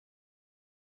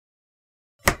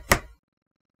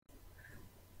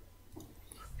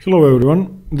Hello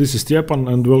everyone, this is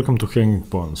Stjepan and welcome to Hanging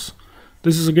Pawns.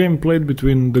 This is a game played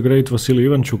between the great Vasily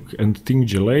Ivanchuk and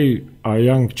Tingjie Lei, a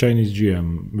young Chinese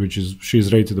GM,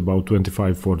 she's rated about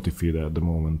 25-40 feet at the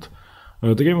moment.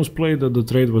 The game was played at the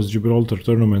Tradewise Gibraltar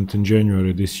tournament in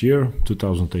January this year,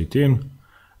 2018,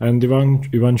 and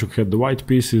Ivanchuk had the white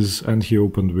pieces and he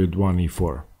opened with 1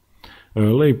 e4.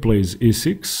 Lei plays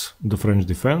e6, the French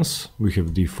defense, we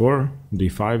have d4,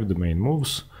 d5, the main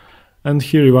moves, and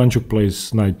here Ivanchuk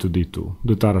plays knight to d2,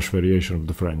 the Tarrasch variation of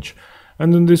the French.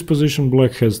 And in this position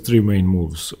black has 3 main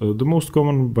moves. The most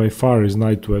common by far is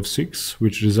knight to f6,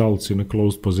 which results in a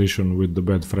closed position with the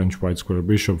bad French white square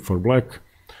bishop for black.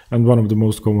 And one of the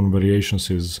most common variations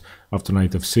is after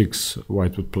knight f6,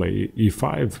 white would play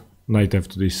e5, knight f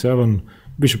to d7,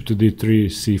 bishop to d3,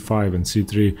 c5 and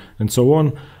c3 and so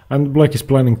on. And black is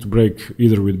planning to break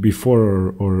either with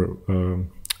b4 or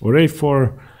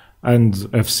a4 and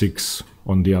f6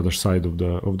 on the other side of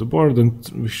the board,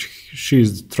 and she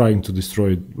is trying to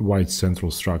destroy white's central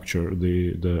structure,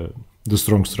 the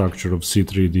strong structure of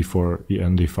c3, d4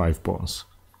 and d5 pawns.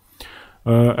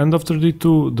 And after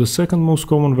d2, the second most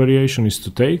common variation is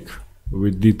to take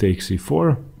with d takes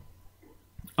e4,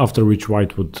 after which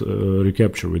white would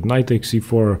recapture with knight takes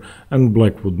e4, and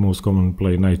black would most commonly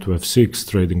play knight to f6,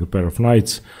 trading a pair of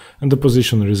knights, and the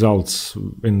position results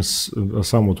in a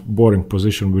somewhat boring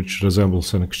position which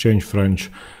resembles an exchange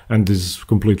French and is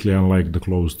completely unlike the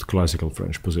closed classical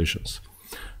French positions.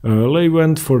 Lei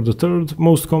went for the third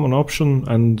most common option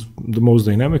and the most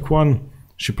dynamic one.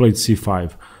 She played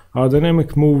c5. A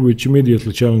dynamic move which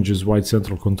immediately challenges white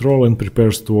central control and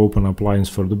prepares to open up lines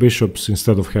for the bishops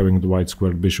instead of having the white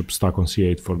squared bishop stuck on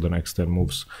c8 for the next 10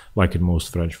 moves, like in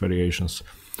most French variations.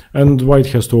 And white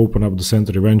has to open up the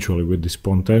center eventually with this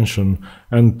pawn tension,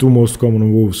 and 2 most common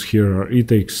moves here are e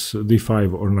takes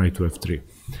d5 or knight to f3.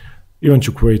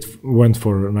 Ivanchuk went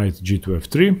for knight g to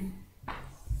f3,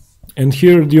 and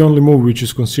here the only move which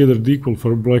is considered equal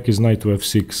for black is knight to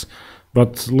f6.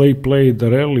 But Lei played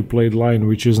a rarely played line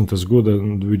which isn't as good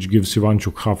and which gives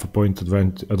Ivanchuk half a point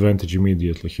advantage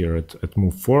immediately here at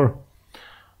move 4.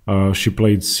 She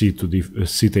played c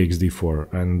takes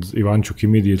d4, and Ivanchuk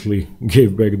immediately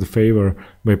gave back the favor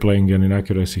by playing an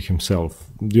inaccuracy himself.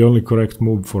 The only correct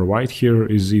move for white here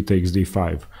is e takes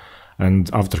d5, and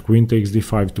after queen takes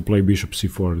d5 to play bishop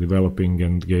c4, developing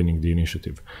and gaining the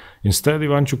initiative. Instead,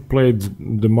 Ivanchuk played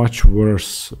the much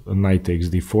worse knight takes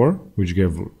d4, which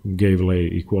gave Lei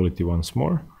equality once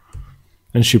more.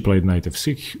 And she played knight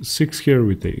f6 here,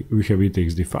 we have e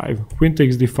takes d5, queen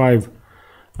takes d5,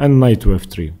 and knight to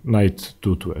f3, knight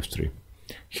 2 to f3.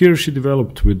 Here she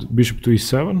developed with bishop to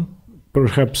e7.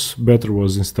 Perhaps better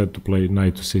was instead to play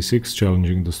knight to c6,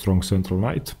 challenging the strong central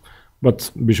knight,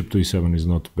 but bishop to e7 is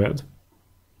not bad.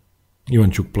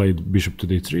 Ivanchuk played bishop to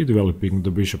d3, developing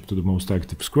the bishop to the most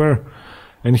active square.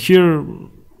 And here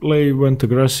Lei went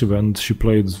aggressive and she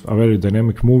played a very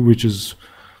dynamic move which is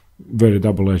very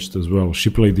double-edged as well. She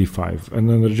played d5,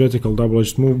 an energetical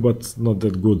double-edged move, but not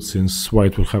that good since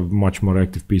white will have much more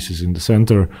active pieces in the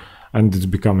center and it's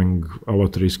becoming a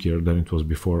lot riskier than it was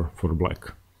before for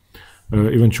black.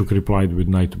 Ivanchuk replied with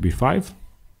knight to b5.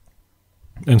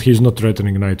 And he's not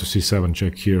threatening knight to c7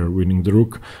 check here, winning the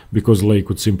rook, because Lei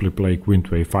could simply play queen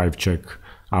to a5 check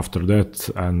after that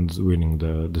and winning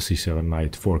the c7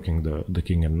 knight, forking the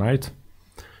king and knight.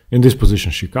 In this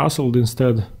position she castled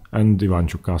instead, and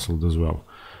Ivanchuk castled as well.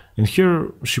 And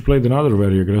here she played another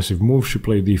very aggressive move, she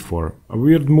played d4. A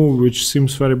weird move which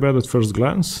seems very bad at first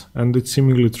glance, and it's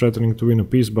seemingly threatening to win a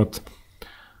piece, but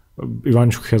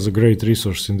Ivanchuk has a great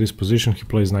resource in this position, he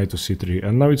plays knight to c3.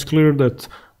 And now it's clear that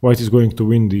white is going to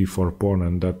win the e4 pawn,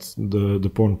 and that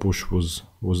the pawn push was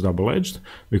double-edged,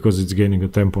 because it's gaining a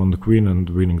tempo on the queen and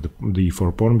winning the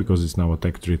e4 pawn, because it's now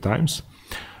attacked 3 times.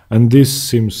 And this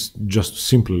seems just to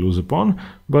simply lose a pawn,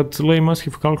 but Lei must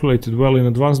have calculated well in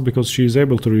advance, because she is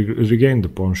able to regain the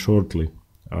pawn shortly.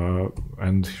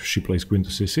 And she plays queen to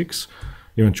c6,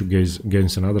 Ivanchuk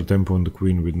gains another tempo on the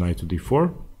queen with knight to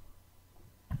d4.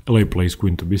 Lei plays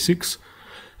queen to b6.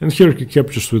 And here he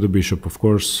captures with the bishop, of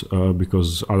course,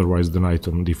 because otherwise the knight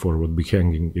on d4 would be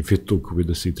hanging if it took with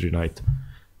the c3 knight.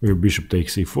 We have bishop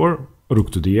takes e4,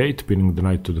 rook to d8, pinning the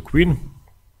knight to the queen,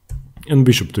 and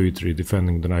bishop to e3,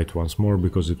 defending the knight once more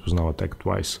because it was now attacked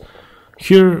twice.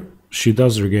 Here she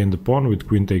does regain the pawn with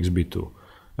queen takes b2.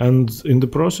 And in the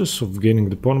process of gaining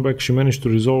the pawn back, she managed to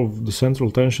resolve the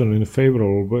central tension in a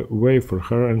favorable way for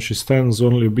her, and she stands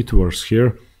only a bit worse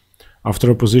here,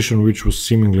 after a position which was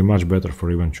seemingly much better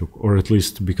for Ivanchuk, or at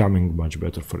least becoming much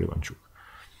better for Ivanchuk.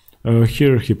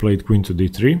 Here he played queen to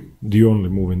d3, the only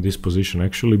move in this position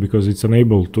actually, because it's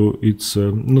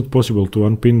not possible to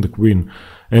unpin the queen.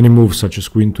 Any move such as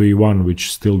queen to e1,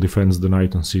 which still defends the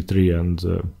knight on c3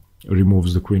 and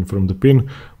removes the queen from the pin,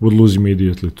 would lose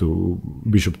immediately to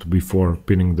bishop to b4,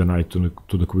 pinning the knight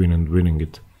to the queen and winning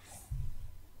it.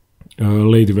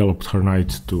 Lei developed her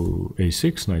knight to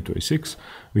a6, knight to a6.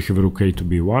 We have rook a to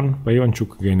b1 by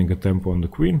Ivanchuk, gaining a tempo on the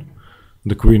queen.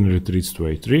 The queen retreats to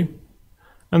a3,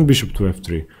 and bishop to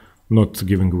f3, not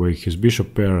giving away his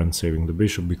bishop pair and saving the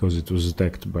bishop because it was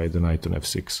attacked by the knight on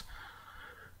f6.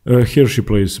 Here she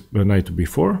plays knight to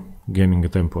b4, gaining a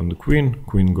tempo on the queen.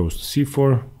 Queen goes to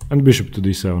c4, and bishop to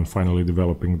d7, finally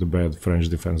developing the bad French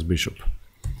defense bishop.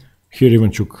 Here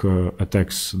Ivanchuk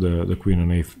attacks the queen on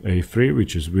a3,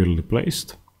 which is weirdly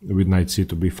placed, with knight c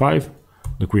to b5.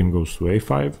 The queen goes to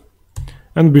a5,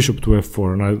 and bishop to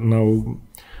f4. Now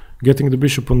getting the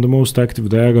bishop on the most active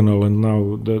diagonal, and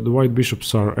now the white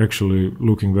bishops are actually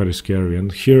looking very scary.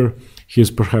 And here he is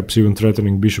perhaps even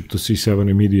threatening bishop to c7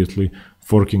 immediately,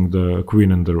 forking the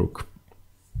queen and the rook.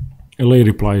 Lei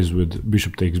replies with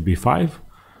bishop takes b5.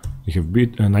 We have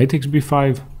knight takes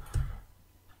b5,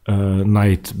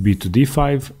 knight b to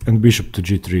d5, and bishop to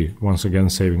g3, once again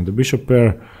saving the bishop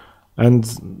pair. And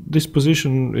this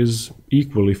position is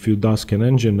equal if you dusk an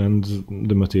engine and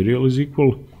the material is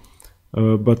equal.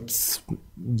 But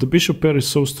the bishop pair is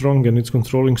so strong and it's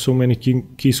controlling so many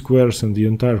key squares and the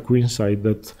entire queen side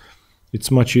that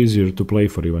it's much easier to play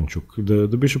for Ivanchuk.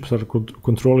 The bishops are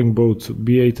controlling both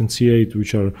b8 and c8,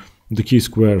 which are the key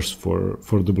squares for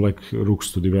the black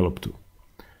rooks to develop to.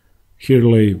 Here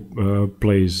Lei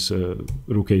plays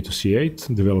rook a to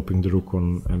c8, developing the rook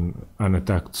on an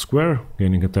unattacked square,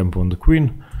 gaining a tempo on the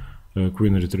queen.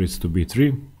 Queen retreats to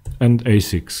b3, and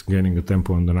a6, gaining a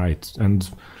tempo on the knight, and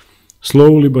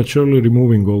slowly but surely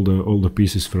removing all the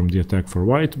pieces from the attack for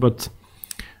white. But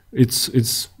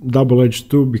it's double-edged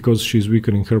too, because she's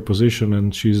weakening her position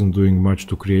and she isn't doing much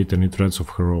to create any threats of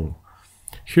her own.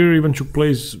 Here Ivanchuk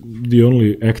plays the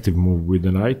only active move with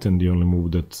the knight, and the only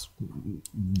move that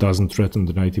doesn't threaten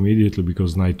the knight immediately,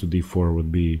 because knight to d4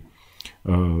 would be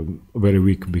very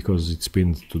weak because it's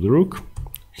pinned to the rook.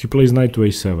 He plays knight to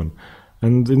a7,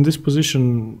 and in this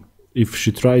position, if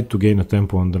she tried to gain a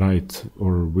tempo on the knight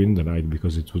or win the knight,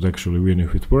 because it would actually win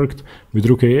if it worked, with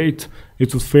rook a8,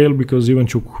 it would fail because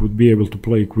Ivanchuk would be able to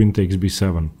play queen takes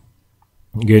b7,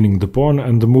 gaining the pawn,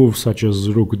 and the move such as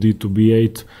rook d to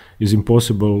b8 is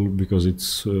impossible because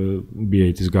it's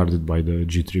b8 is guarded by the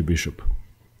g3 bishop.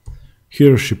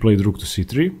 Here she played rook to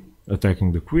c3,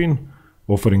 attacking the queen,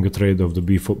 offering a trade of the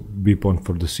b pawn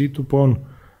for the c2 pawn,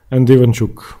 and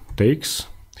Ivanchuk takes.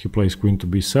 He plays queen to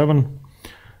b7,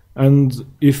 and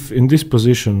if in this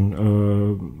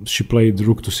position she played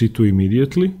rook to c2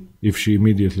 immediately, if she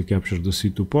immediately captured the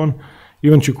c2 pawn,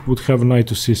 Ivanchuk would have knight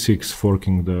to c6,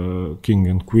 forking the king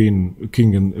and queen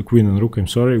and rook,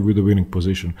 with the winning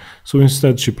position. So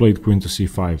instead she played queen to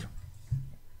c5,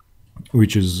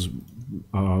 which is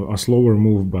a slower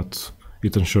move, but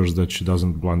it ensures that she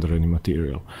doesn't blunder any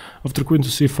material. After queen to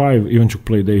c5, Ivanchuk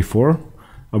played a4,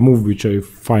 a move which I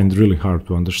find really hard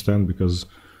to understand because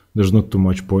there's not too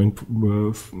much point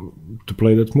to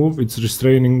play that move. It's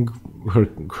restraining her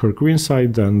queen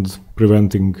side and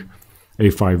preventing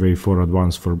a5, a4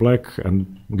 advance for black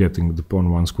and getting the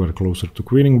pawn one square closer to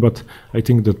queening, but I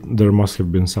think that there must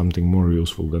have been something more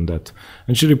useful than that.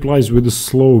 And she replies with a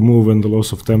slow move and the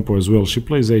loss of tempo as well. She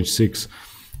plays h6.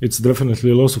 It's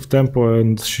definitely a loss of tempo,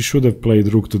 and she should have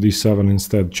played rook to d7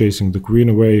 instead, chasing the queen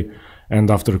away, and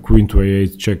after queen to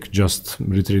a8 check, just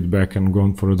retreat back and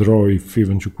gone for a draw if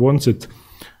Ivanchuk wants it.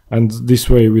 And this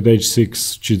way with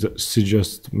h6 she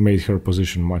just made her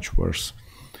position much worse.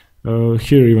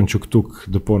 Here Ivanchuk took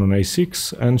the pawn on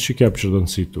a6 and she captured on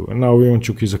c2, and now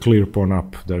Ivanchuk is a clear pawn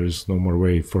up. There is no more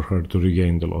way for her to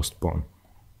regain the lost pawn.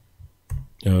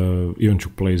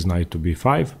 Ivanchuk plays knight to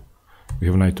b5. We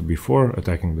have knight to b4,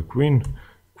 attacking the queen.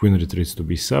 Queen retreats to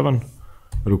b7,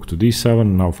 rook to d7,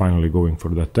 now finally going for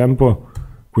that tempo.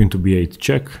 Queen to b8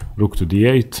 check, rook to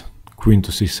d8, queen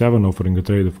to c7, offering a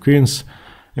trade of queens.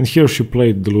 And here she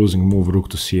played the losing move, rook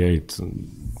to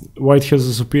c8. White has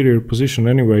a superior position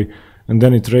anyway, and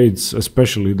then it raids,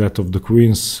 especially that of the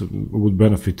queens, would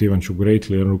benefit Ivanchuk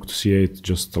greatly, and rook to c8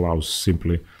 just allows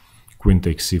simply queen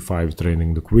takes c5,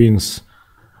 training the queens.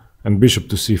 And bishop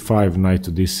to c5, knight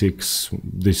to d6,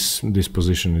 this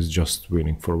position is just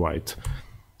winning for white.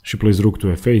 She plays rook to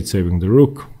f8, saving the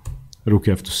rook. Rook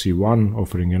f to c1,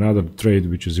 offering another trade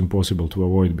which is impossible to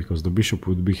avoid because the bishop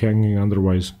would be hanging,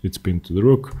 otherwise it's pinned to the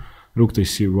rook. Rook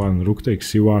takes c1, rook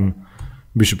takes c1,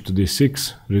 bishop to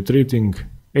d6, retreating,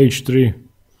 h3,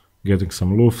 getting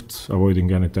some luft,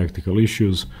 avoiding any tactical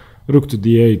issues. Rook to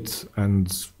d8,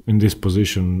 and in this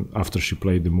position, after she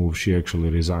played the move, she actually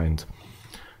resigned.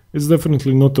 It's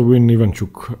definitely not a win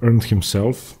Ivanchuk earned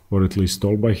himself, or at least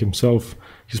all by himself.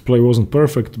 His play wasn't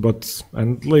perfect,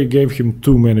 and Lei gave him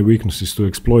too many weaknesses to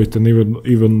exploit, and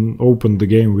even opened the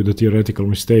game with a theoretical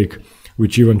mistake,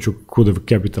 which Ivanchuk could have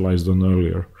capitalized on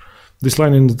earlier. This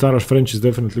line in the Tarrash French is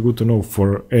definitely good to know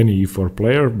for any e4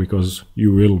 player, because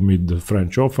you will meet the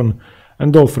French often,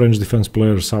 and all French defense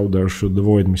players out there should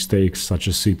avoid mistakes such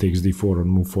as c takes d4 and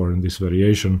move 4 in this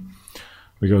variation,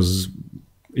 because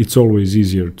it's always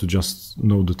easier to just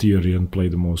know the theory and play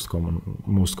the most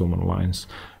common lines.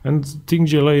 And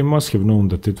Tingjie Lei must have known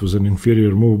that it was an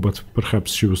inferior move, but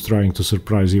perhaps she was trying to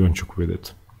surprise Ivanchuk with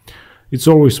it. It's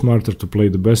always smarter to play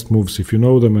the best moves if you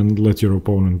know them, and let your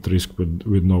opponent risk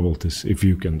with novelties if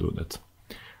you can do that.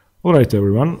 Alright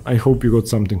everyone, I hope you got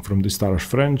something from this Tarrash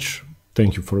French.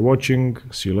 Thank you for watching,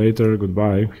 see you later,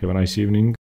 goodbye, have a nice evening.